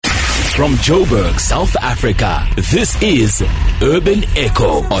From Joburg, South Africa, this is Urban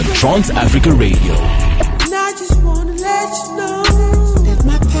Echo on Trans Africa Radio. And I just want to let you know that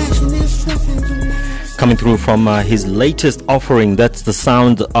my passion is nothing to me. Coming through from his latest offering, that's the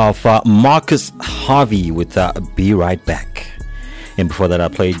sound of Marcus Harvey with Be Right Back. And before that, I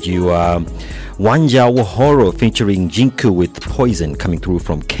played you Wanja Wahoro featuring Jinku with Poison, coming through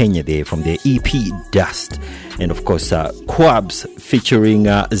from Kenya there, from their EP Dust. And of course, Quabs featuring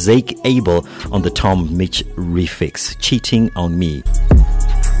Zake Abel on the Tom Mitch refix, Cheating on Me.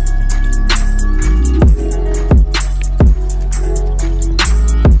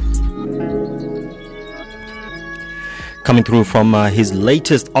 Coming through from his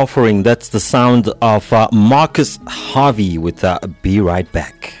latest offering, that's the sound of Marcus Harvey with Be Right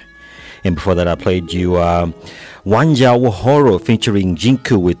Back. And before that, I played you Wanja Wahoro featuring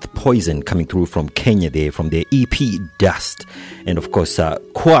Jinku with Poison, coming through from Kenya there, from their EP Dust. And of course,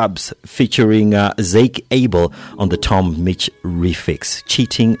 Quabs featuring Zake Abel on the Tom Mitch refix,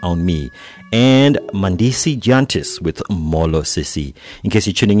 Cheating on Me. And Mandisi Jantis with Molo Sisi. In case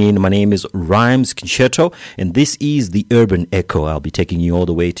you're tuning in, my name is Rhymes Concerto, and this is the Urban Echo. I'll be taking you all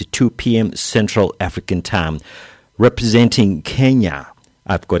the way to 2 p.m. Central African Time. Representing Kenya,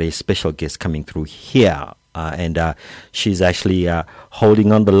 I've got a special guest coming through here, and she's actually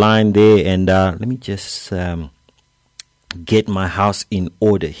holding on the line there. And let me just get my house in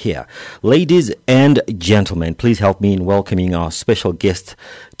order here. Ladies and gentlemen, please help me in welcoming our special guest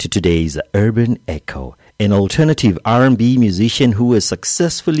to today's Urban Echo, an alternative R&B musician who has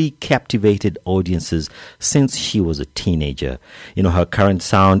successfully captivated audiences since she was a teenager. You know, her current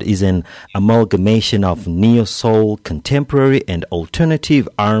sound is an amalgamation of neo-soul, contemporary and alternative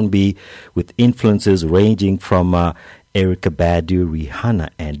R&B with influences ranging from Erykah Badu, Rihanna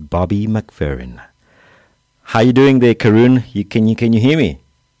and Bobby McFerrin. How you doing there, Karun? Can you hear me?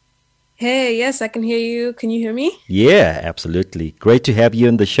 Hey, yes, I can hear you. Can you hear me? Yeah, absolutely. Great to have you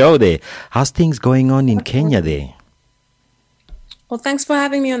on the show there. How's things going on in Kenya there? Well, thanks for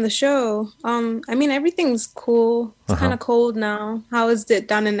having me on the show. I mean, everything's cool. It's kind of cold now. How is it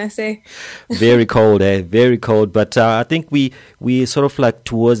down in SA? Very cold, very cold. But I think we sort of like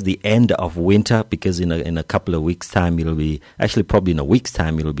towards the end of winter, because in a couple of weeks' time it'll be, actually probably in a week's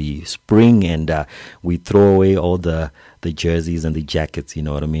time it'll be spring, and we throw away all the jerseys and the jackets. You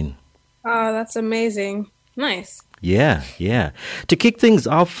know what I mean? Oh, that's amazing. Nice. Yeah. To kick things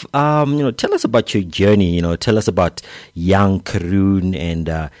off, tell us about your journey. Tell us about young Karun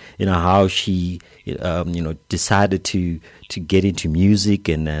and how she, decided to get into music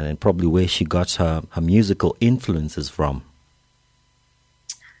and probably where she got her musical influences from.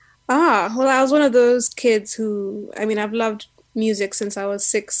 Well, I was one of those kids who, I've loved music since I was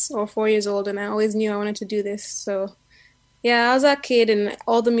 6 or 4 years old, and I always knew I wanted to do this. So yeah, I was that kid in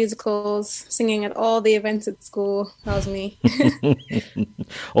all the musicals, singing at all the events at school. That was me.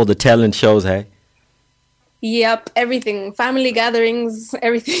 All the talent shows, hey? Yep, everything. Family gatherings,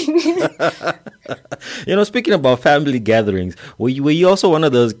 everything. Speaking about family gatherings, were you also one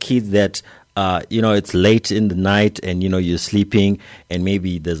of those kids that, it's late in the night and, you're sleeping and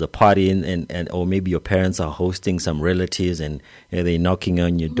maybe there's a party and or maybe your parents are hosting some relatives and they're knocking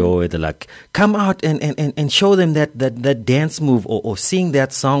on your door. They're like, come out and show them that dance move or sing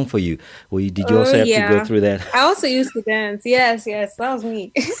that song for you. Did you also have to go through that? I also used to dance. Yes, that was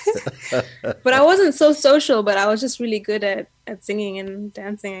me. But I wasn't so social, but I was just really good at singing and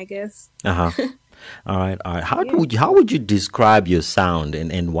dancing, I guess. All right. How would you describe your sound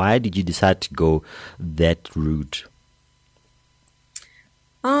and why did you decide to go that route?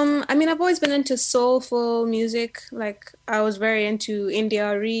 I've always been into soulful music. Like I was very into India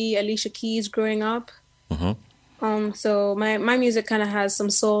Arie, Alicia Keys growing up. So my music kind of has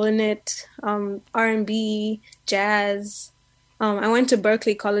some soul in it, R&B, jazz. I went to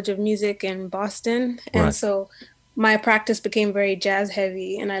Berklee College of Music in Boston, and so my practice became very jazz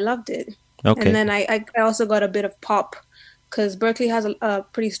heavy, and I loved it. Okay. And then I also got a bit of pop, because Berklee has a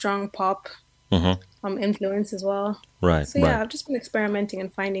pretty strong pop influence as well. Right. So yeah, I've just been experimenting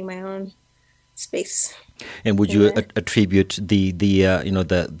and finding my own space. And would you attribute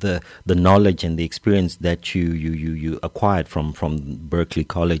the knowledge and the experience that you acquired from Berklee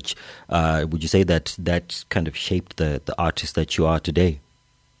College? Would you say that kind of shaped the artist that you are today?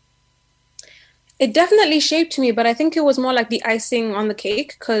 It definitely shaped me, but I think it was more like the icing on the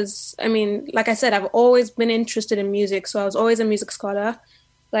cake because, like I said, I've always been interested in music. So I was always a music scholar.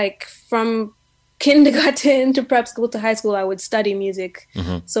 Like from kindergarten to prep school to high school, I would study music.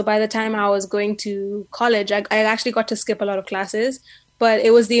 So by the time I was going to college, I actually got to skip a lot of classes. but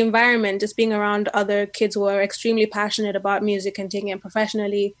it was the environment, just being around other kids who are extremely passionate about music and taking it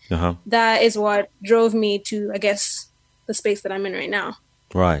professionally. That is what drove me to, I guess, the space that I'm in right now.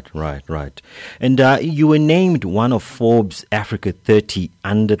 Right. And you were named one of Forbes Africa 30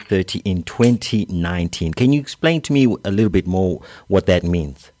 under 30 in 2019. Can you explain to me a little bit more what that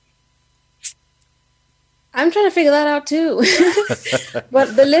means? I'm trying to figure that out too.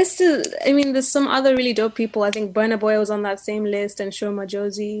 But the list is, I mean, there's some other really dope people. I think Burna Boy was on that same list, and Shoma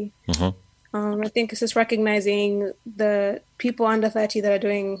Josie. I think it's just recognizing the people under 30 that are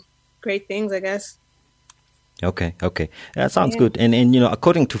doing great things, I guess. Okay. That sounds good. And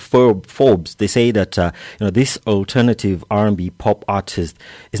according to Forbes, they say that this alternative R&B pop artist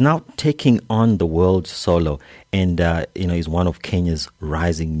is now taking on the world solo, and is one of Kenya's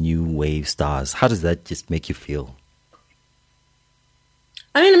rising new wave stars. How does that just make you feel?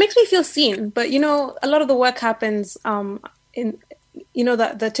 I mean, it makes me feel seen, but a lot of the work happens in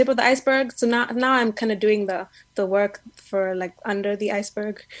the tip of the iceberg. So now I'm kind of doing the work for like under the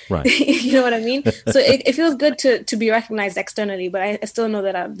iceberg. Right. You know what I mean? So it feels good to be recognized externally, but I still know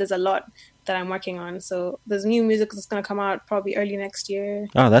that there's a lot that I'm working on. So there's new music that's going to come out probably early next year.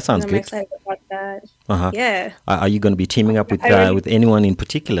 Oh, that sounds good. I'm excited about that. Yeah. Are you going to be teaming up with anyone in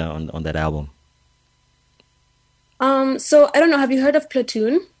particular on that album? So I don't know. Have you heard of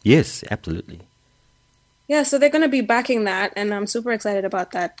Platoon? Yes, absolutely. Yeah, so they're going to be backing that, and I'm super excited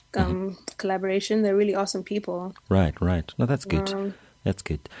about that collaboration. They're really awesome people. Right. No, that's good. That's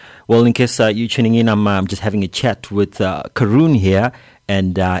good. Well, in case you're tuning in, I'm just having a chat with Karun here,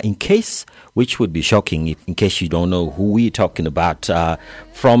 and in case, which would be shocking, in case you don't know who we're talking about,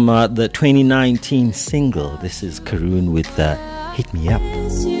 from the 2019 single, this is Karun with Hit Me Up.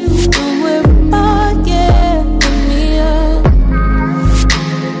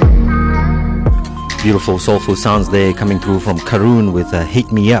 Beautiful, soulful sounds there coming through from Karun with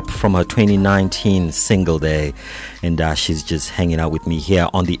Hit Me Up from her 2019 single there. And she's just hanging out with me here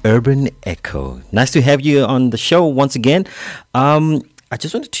on the Urban Echo. Nice to have you on the show once again. I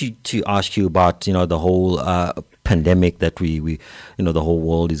just wanted to ask you about, the whole pandemic that we the whole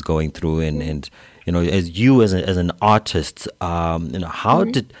world is going through. And as you as an artist, how has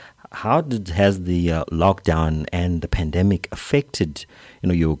the lockdown and the pandemic affected,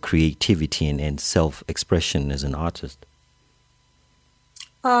 your creativity and self-expression as an artist?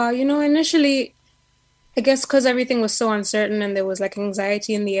 Initially, I guess because everything was so uncertain and there was like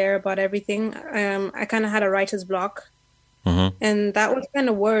anxiety in the air about everything, I kind of had a writer's block. And that was kind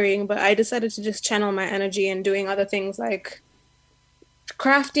of worrying, but I decided to just channel my energy and doing other things like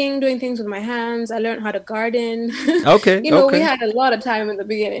crafting, doing things with my hands. I learned how to garden. Okay. We had a lot of time in the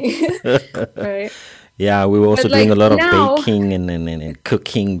beginning. Right. Yeah, we were also doing a lot of baking and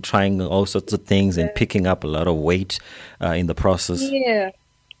cooking, trying all sorts of things and picking up a lot of weight in the process.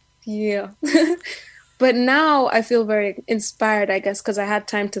 Yeah. But now I feel very inspired, I guess, because I had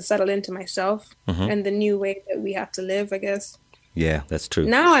time to settle into myself and the new way that we have to live, I guess. Yeah, that's true.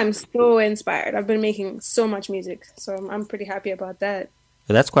 Now I'm so inspired. I've been making so much music, so I'm pretty happy about that.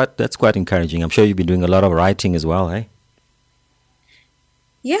 That's quite encouraging. I'm sure you've been doing a lot of writing as well, eh?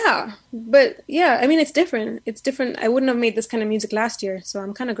 Yeah, but I mean, it's different. It's different. I wouldn't have made this kind of music last year, so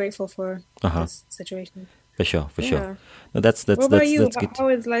I'm kind of grateful for this situation. For sure. No, that's what about you? That's good. How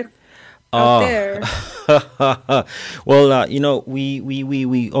is life out there? Well,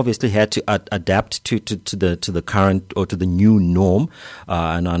 we obviously had to adapt to the current or to the new norm,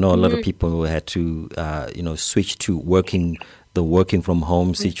 and I know a lot of people had to switch to working from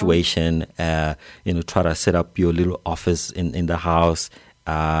home situation. Try to set up your little office in the house.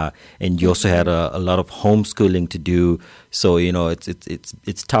 And you also had a lot of homeschooling to do, so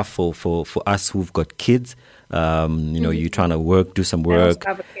it's tough for us who've got kids. You're trying to do some work.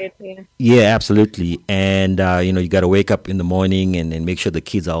 Yeah, absolutely. And you got to wake up in the morning and make sure the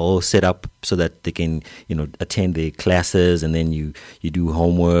kids are all set up so that they can attend their classes, and then you do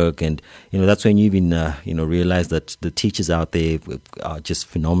homework, and that's when you even realize that the teachers out there are just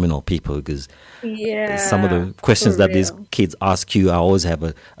phenomenal people, because some of the questions that these kids ask you, I always have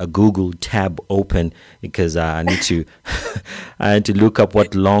a Google tab open, because I need to I need to look up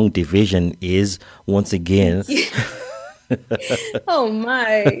what long division is once again. Oh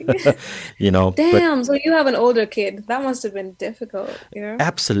my. Damn, so you have an older kid. That must have been difficult,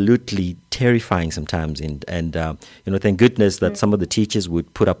 Absolutely terrifying sometimes, and thank goodness that some of the teachers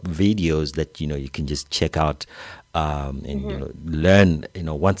would put up videos that you can just check out and learn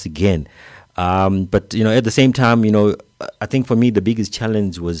once again. But at the same time, I think for me the biggest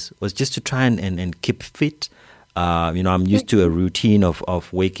challenge was just to try and keep fit. I'm used to a routine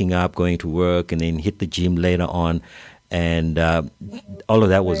of waking up, going to work, and then hit the gym later on. and all of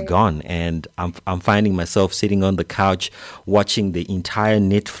that was Right. gone. And I'm finding myself sitting on the couch watching the entire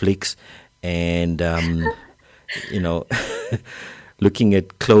Netflix, and you know, looking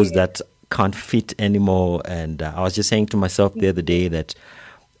at clothes Yeah. that can't fit anymore. And I was just saying to myself the other day that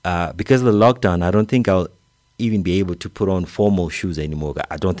because of the lockdown, I don't think I'll even be able to put on formal shoes anymore.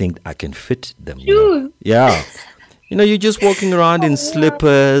 I don't think I can fit them. Shoes. Yeah. You're just walking around in Oh, wow.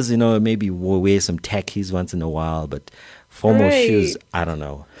 slippers, maybe wear some tackies once in a while, but formal shoes, Right. I don't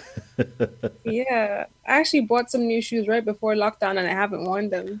know. Yeah. I actually bought some new shoes right before lockdown and I haven't worn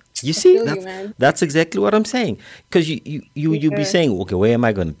them. You I see, feel you, that's man. that's exactly what I'm saying. Because you'll be Yeah. saying, okay, where am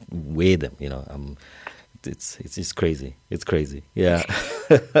I going to wear them? It's just crazy. It's crazy. Yeah.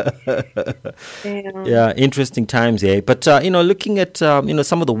 Damn. Yeah, interesting times, yeah. But looking at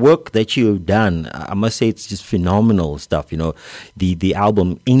some of the work that you've done, I must say it's just phenomenal stuff. The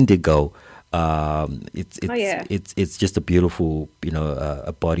album Indigo, it's Oh it's yeah. it's it's just a beautiful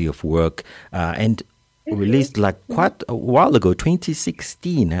a body of work, and Thank you. released like quite a while ago,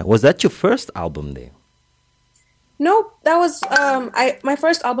 2016. Was that your first album there? Nope, that was I my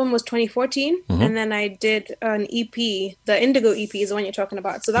first album was 2014 Mm-hmm. and then I did an EP. The Indigo EP is the one you're talking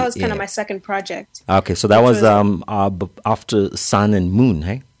about. So that was kind of Yeah. my second project, Okay, so that which was was after Sun and Moon,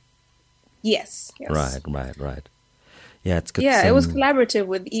 hey? yes, yes. Right, right, right. Yeah, it's got Yeah, it was some. collaborative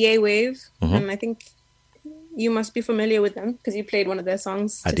with EA Wave Mhm. and I think you must be familiar with them because you played one of their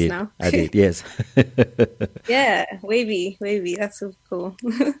songs I just did. now. I did. Yes. Yeah, Wavy, Wavy. That's so cool.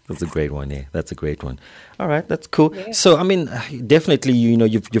 That's a great one. Yeah, that's a great one. All right, that's cool. Yeah. So, I mean, definitely,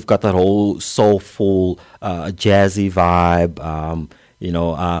 you've got that whole soulful, jazzy vibe.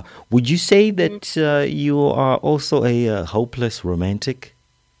 Would you say that you are also a hopeless romantic?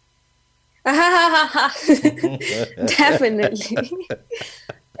 Definitely.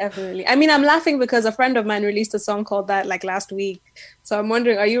 Definitely. I mean, I'm laughing because a friend of mine released a song called that like last week. So I'm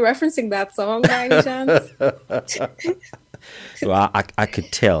wondering, are you referencing that song by any chance? Well, I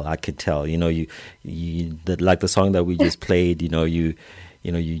could tell. I could tell. Like the song that we just played. You just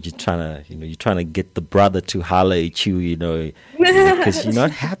you're trying to get the brother to holler at you. Because you're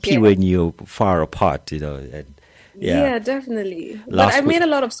not happy Yeah. when you're far apart. And yeah. Yeah, definitely. But Last I've week. made a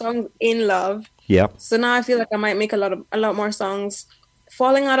lot of songs in love. Yeah. So now I feel like I might make a lot more songs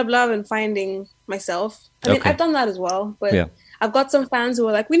falling out of love and finding myself. I mean, Okay. I've done that as well, but Yeah. I've got some fans who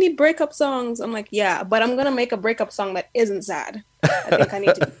are like, "We need breakup songs." I'm like, "Yeah, but I'm gonna make a breakup song that isn't sad." I think I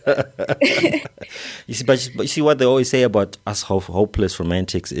need to do that. But you see what they always say about us hopeless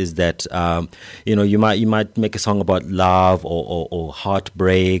romantics is that you might make a song about love or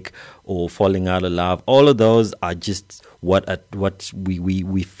heartbreak or falling out of love. All of those are just what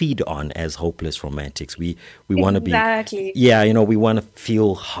we feed on as hopeless romantics. We want to be, Exactly. yeah, we want to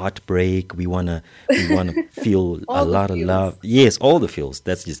feel heartbreak. We want to feel a All the lot of feels. love. Yes, all the feels.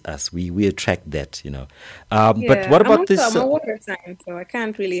 That's just us. We attract that. But Yeah, what about this? I'm a water sign, so I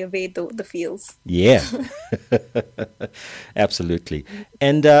can't really evade the feels. Yeah, absolutely.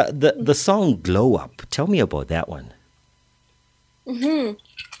 And the song "Glow Up." Tell me about that one.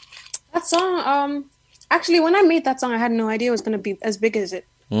 That song, actually, when I made that song, I had no idea it was gonna be as big as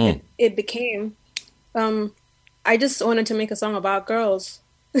it became. Um, I just wanted to make a song about girls,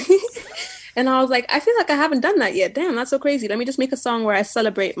 and I was like, I feel like I haven't done that yet. Damn, that's so crazy. Let me just make a song where I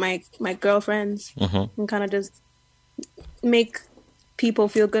celebrate my girlfriends and kind of just make people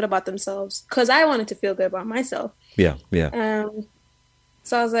feel good about themselves because I wanted to feel good about myself. Yeah, yeah.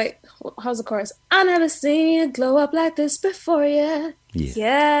 So I was like, how's the chorus? I never seen you glow up like this before, yeah. Yeah.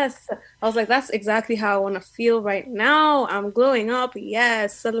 Yes. I was like, that's exactly how I want to feel right now. I'm glowing up,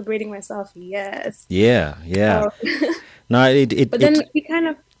 yes. Celebrating myself, yes. Yeah, yeah. So, No, it but then we kind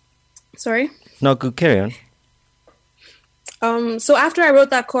of, sorry. no, good, carry on. So after I wrote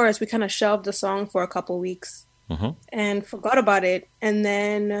that chorus, we kind of shelved the song for a couple weeks Mhm. and forgot about it. And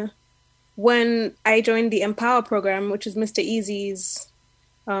then when I joined the Empower program, which is Mr. Easy's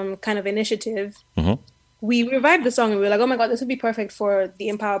kind of initiative, Mhm. we revived the song and we were like, oh my God, this would be perfect for the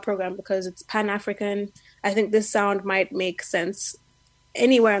Empower program because it's Pan-African. I think this sound might make sense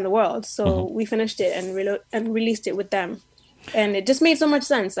anywhere in the world. So we finished it and released it with them. And it just made so much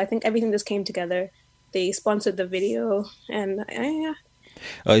sense. I think everything just came together. They sponsored the video and yeah.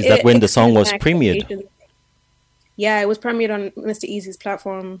 Is that when the song exceeded was my premiered? expectations. Yeah, it was premiered on Mr. Easy's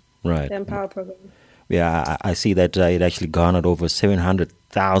platform, Right. the Empower program. Yeah, I see that it actually garnered over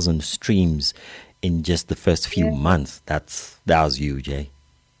 700,000 streams in just the first few Yeah. months. That was huge, eh?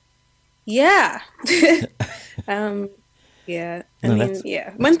 Yeah. Yeah, I No, mean,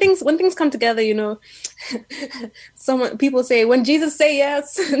 yeah. When things come together, people say when Jesus say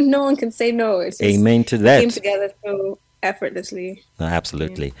yes, no one can say no. It's just amen to it came that. together so effortlessly. No, Yeah.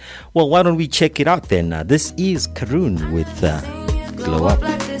 absolutely. Well, why don't we check it out then? This is Karun with Glow Up.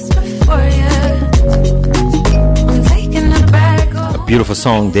 A beautiful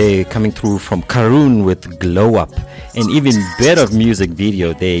song there coming through from Karun with Glow Up. An even better music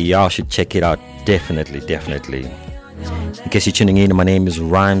video there. Y'all should check it out. Definitely, definitely. In case you're tuning in, my name is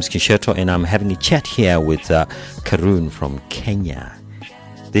Rhymes Kisheto, and I'm having a chat here with Karun from Kenya.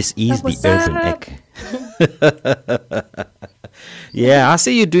 This is the What's Urban up? Echo. Yeah, I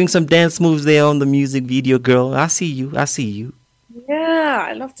see you doing some dance moves there on the music video, girl. I see you. I see you. Yeah,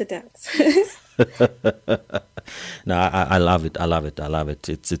 I love to dance. No, I love it. I love it. I love it.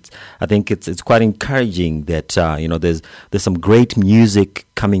 It's. I think it's quite encouraging that there's some great music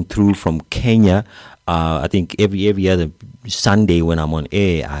coming through from Kenya. I think every other Sunday when I'm on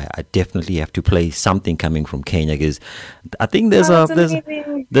air, I definitely have to play something coming from Kenya because I think Oh, that's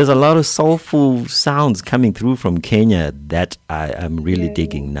amazing. there's a lot of soulful sounds coming through from Kenya that I'm really Yeah.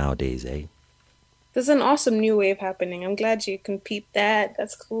 digging nowadays. Eh? There's an awesome new wave happening. I'm glad you can peep that.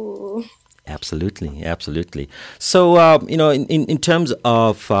 That's cool. Absolutely, absolutely. So, in terms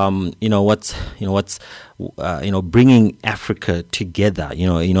of what's bringing Africa together.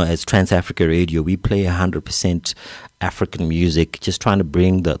 As Trans Africa Radio, we play 100% African music, just trying to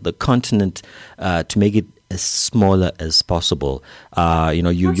bring the continent to make it as smaller as possible.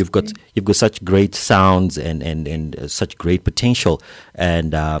 You've got such great sounds and such great potential,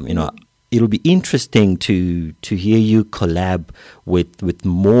 and it'll be interesting to hear you collab with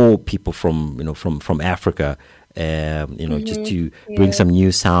more people from Africa. Just to bring Yeah. some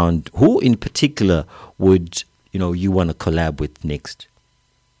new sound. Who in particular would you want to collab with next?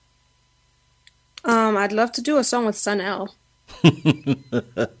 I'd love to do a song with Sun L.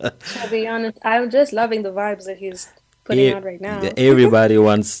 To be honest, I'm just loving the vibes that he's putting out right now. Everybody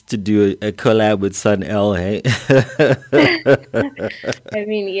wants to do a collab with Sun L, hey? I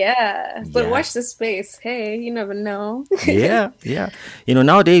mean, yeah, but Yeah. watch the space. Hey, you never know. Yeah, yeah.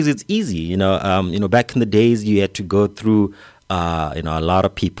 Nowadays it's easy. Back in the days you had to go through, a lot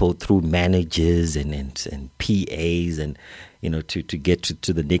of people through managers and PAs and to get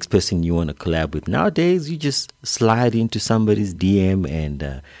to the next person you want to collab with. Nowadays you just slide into somebody's DM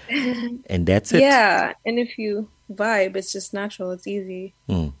and that's it. Yeah, and if you vibe, it's just natural. It's easy.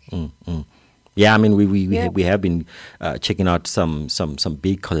 Mm, mm, mm. Yeah, I mean Yeah. we have been checking out some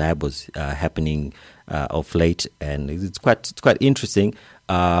big collabs happening of late, and it's quite interesting.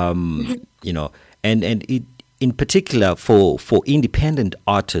 And it in particular for independent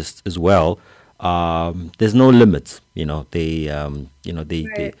artists as well. There's no limits. Right.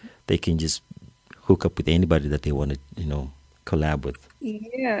 They can just hook up with anybody that they want to collab with.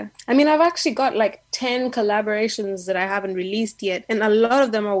 Yeah. I mean, I've actually got like 10 collaborations that I haven't released yet, and a lot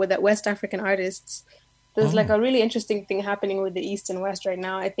of them are with West African artists. There's like a really interesting thing happening with the East and West right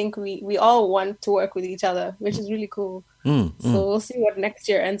now. I think we all want to work with each other, which is really cool. So we'll see what next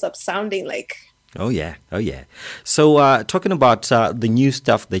year ends up sounding like. Oh yeah, oh yeah. So talking about the new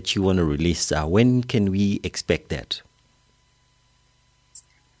stuff that you want to release, when can we expect that?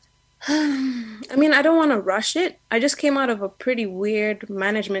 I mean, I don't want to rush it. I just came out of a pretty weird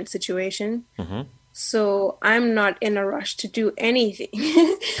management situation. So I'm not in a rush to do anything.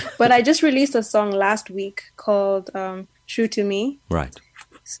 But I just released a song last week called True to Me. Right.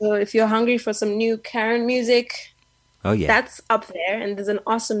 So if you're hungry for some new Karun music, Oh yeah. that's up there. And there's an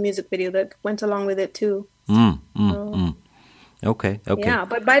awesome music video that went along with it too. Okay. Okay. Yeah,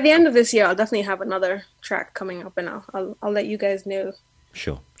 but by the end of this year, I'll definitely have another track coming up, and I'll let you guys know.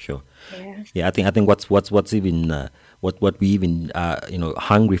 Sure. Yeah. Yeah, I think what's even what we even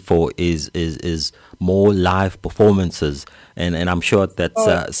hungry for is more live performances, and I'm sure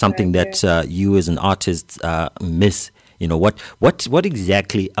that's something right, that you as an artist miss. What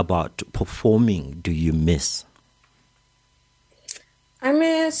exactly about performing do you miss? I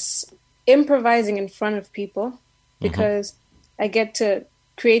miss improvising in front of people because I get to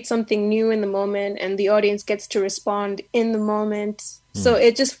create something new in the moment and the audience gets to respond in the moment. So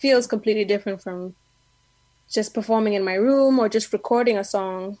it just feels completely different from just performing in my room or just recording a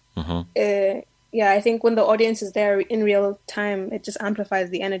song. Yeah, I think when the audience is there in real time, it just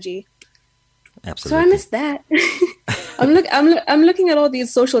amplifies the energy. So I Absolutely. miss that. I'm looking at all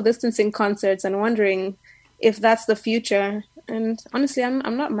these social distancing concerts and wondering if that's the future. And honestly,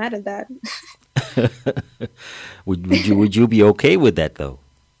 I'm not mad at that. Would you be okay with that though?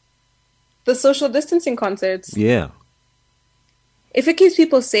 The social distancing concerts. Yeah. if it keeps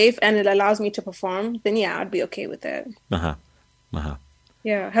people safe and it allows me to perform, then yeah, I'd be okay with it. Uh-huh. Uh-huh.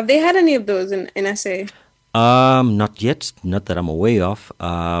 Yeah. Have they had any of those in SA? Not yet, not that I'm aware of.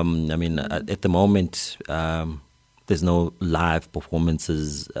 I mean, at the moment, there's no live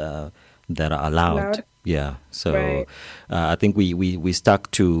performances that are allowed. Allowed? Yeah, so Right. I think we stuck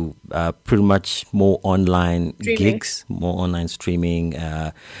to pretty much more online Streaming. gigs, more online streaming,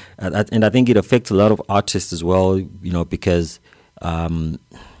 and I think it affects a lot of artists as well. Because um,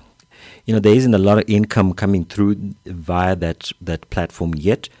 there isn't a lot of income coming through via that platform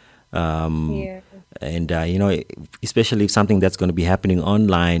yet. Um, Yeah. and especially if something that's going to be happening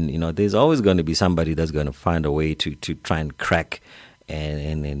online, there's always going to be somebody that's going to find a way to try and crack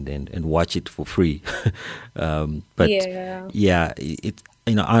and watch it for free. But Yeah. yeah,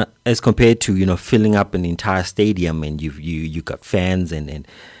 as compared to filling up an entire stadium, and you got fans, and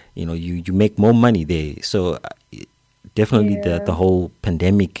you make more money there. So definitely the Yeah. whole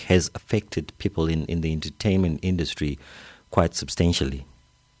pandemic has affected people in the entertainment industry quite substantially.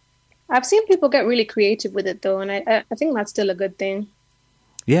 I've seen people get really creative with it though, and I think that's still a good thing.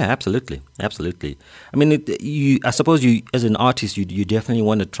 Yeah, absolutely, absolutely. I mean, I suppose you, as an artist, you definitely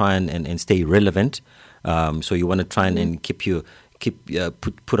want to try and stay relevant. So you want to try and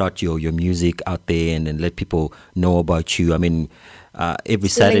put out your music out there, and let people know about you. I mean, every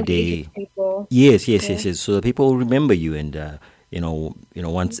Still engage Saturday. with people. Yes, yes, Yeah. yes, yes. So that people will remember you, and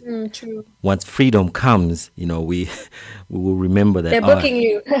once True. freedom comes, we will remember that. They're Oh, booking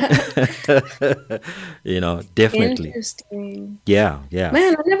you. definitely. Interesting. Yeah, yeah.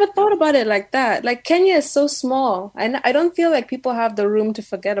 Man, I never thought about it like that. Like Kenya is so small, and I don't feel like people have the room to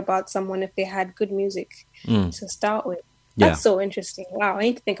forget about someone if they had good music Mm, to start with. yeah. That's so interesting. Wow, I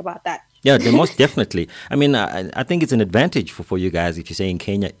need to think about that. Yeah, most definitely. I mean, I think it's an advantage for you guys if you're saying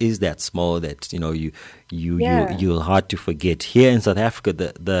Kenya is that small that Yeah, you're hard to forget. Here in South Africa,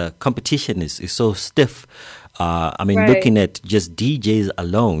 the competition is so stiff. I mean, right. looking at just DJs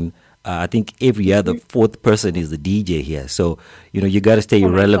alone, I think every other fourth person is the DJ here. So you got to stay Oh my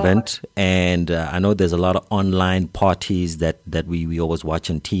God. relevant. And I know there's a lot of online parties that we always watch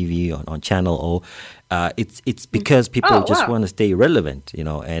on TV on Channel O. It's because people Oh, just wow. want to stay relevant,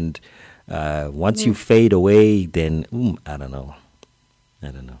 and once you fade away, then I don't know. I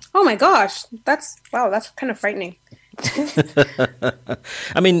don't know. Oh my gosh. That's kind of frightening.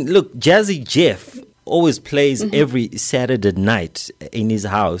 I mean, look, Jazzy Jeff always plays every Saturday night in his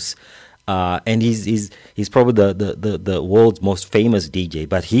house, and he's probably the world's most famous DJ.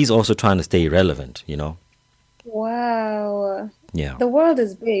 But he's also trying to stay relevant. Wow. Yeah, The world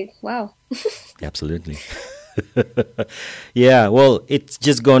is big. Wow. absolutely. Yeah, well, it's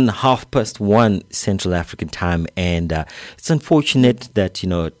just gone 1:30 Central African time, and it's unfortunate that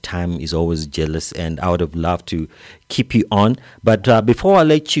time is always jealous, and I would have loved to keep you on. But before I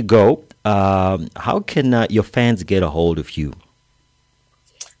let you go, how can your fans get a hold of you?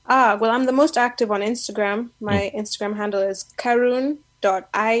 Well, I'm the most active on Instagram. My Instagram handle is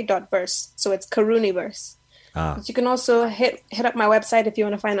karun.i.verse. So it's Karuniverse. Ah, But you can also hit up my website if you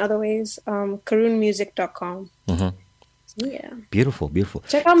want to find other ways, karunmusic.com. So, yeah. beautiful, beautiful,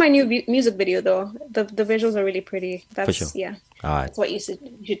 Check out my new music video though. The visuals are really pretty. for sure. Yeah. All right. That's what you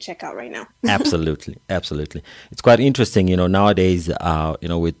should check out right now. Absolutely, absolutely. It's quite interesting, nowadays.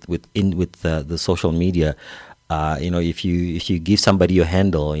 With the social media, if you give somebody your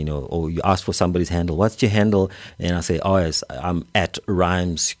handle, or you ask for somebody's handle, what's your handle? And I say, oh yes, I'm at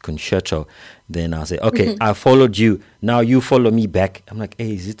Rhymes Concerto. Then I'll say, okay, I followed you. Now you follow me back. I'm like,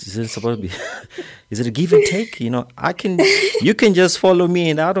 hey, is it supposed to be? Is it a give and take? You can just follow me,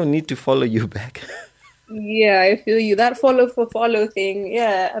 and I don't need to follow you back. Yeah, I feel you. That follow for follow thing.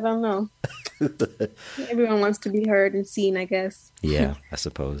 Yeah, I don't know. Everyone wants to be heard and seen, I guess. Yeah, I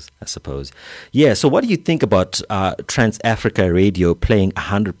suppose. Yeah, so what do you think about Trans Africa Radio playing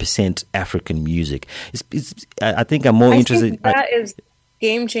 100% African music? I think I'm more I interested. think that is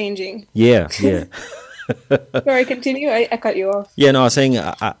game changing. Yeah, yeah. Sorry, continue. I cut you off. Yeah, no, I was saying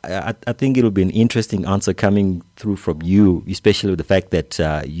I think it'll be an interesting answer coming through from you, especially with the fact that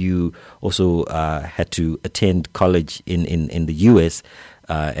you also had to attend college in the US,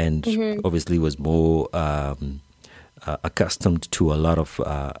 and obviously was more accustomed to a lot of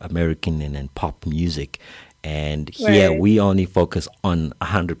American and pop music. And here Right. we only focus on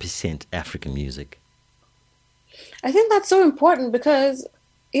 100% African music. I think that's so important because,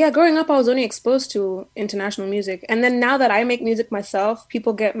 yeah, growing up, I was only exposed to international music. And then now that I make music myself,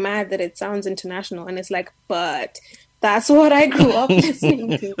 people get mad that it sounds international. And it's like, but that's what I grew up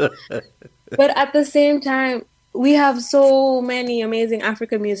listening to. But at the same time, we have so many amazing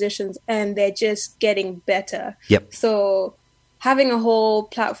African musicians and they're just getting better. Yep. So having a whole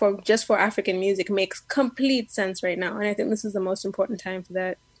platform just for African music makes complete sense right now. And I think this is the most important time for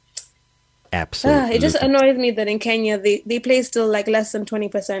that. Absolutely. It just annoys me that in Kenya, they play still like less than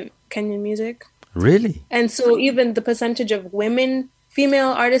 20% Kenyan music. Really? And so even the percentage of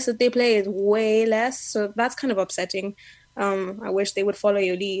female artists that they play is way less. So that's kind of upsetting. I wish they would follow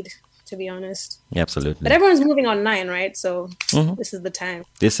your lead, to be honest. Absolutely. But everyone's moving online, right? So this is the time.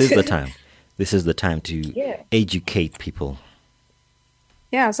 This is the time. This is the time to educate people.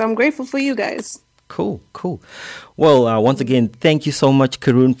 Yeah, so I'm grateful for you guys. Cool. Well, once again, thank you so much,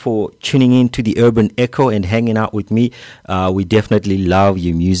 Karun, for tuning in to the Urban Echo and hanging out with me. We definitely love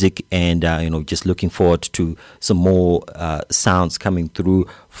your music, and just looking forward to some more sounds coming through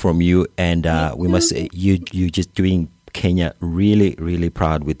from you. And we must say, you just doing Kenya really, really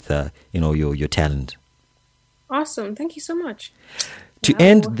proud with your talent. Awesome, thank you so much. To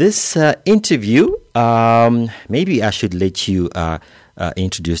end this interview, maybe I should let you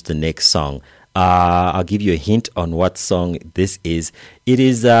introduce the next song. I'll give you a hint on what song this is. It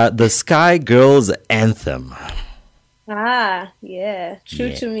is the Sky Girls Anthem. Yeah.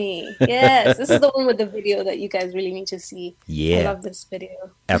 True to me. Yes, this is the one with the video that you guys really need to see. Yeah. I love this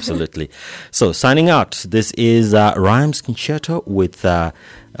video. Absolutely. So, signing out, this is Rhymes Concerto with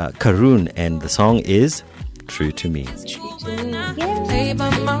Karun, and the song is True to Me. Play by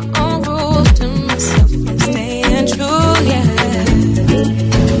my own rules to myself, I'm staying true,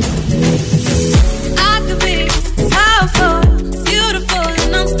 I could be powerful, beautiful,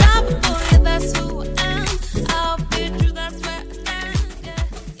 and unstoppable. Yeah, that's who I am. I'll be true, that's where I stand.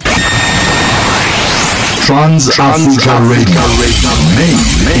 Trans Africa Radio. Made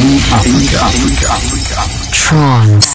in Africa. Trans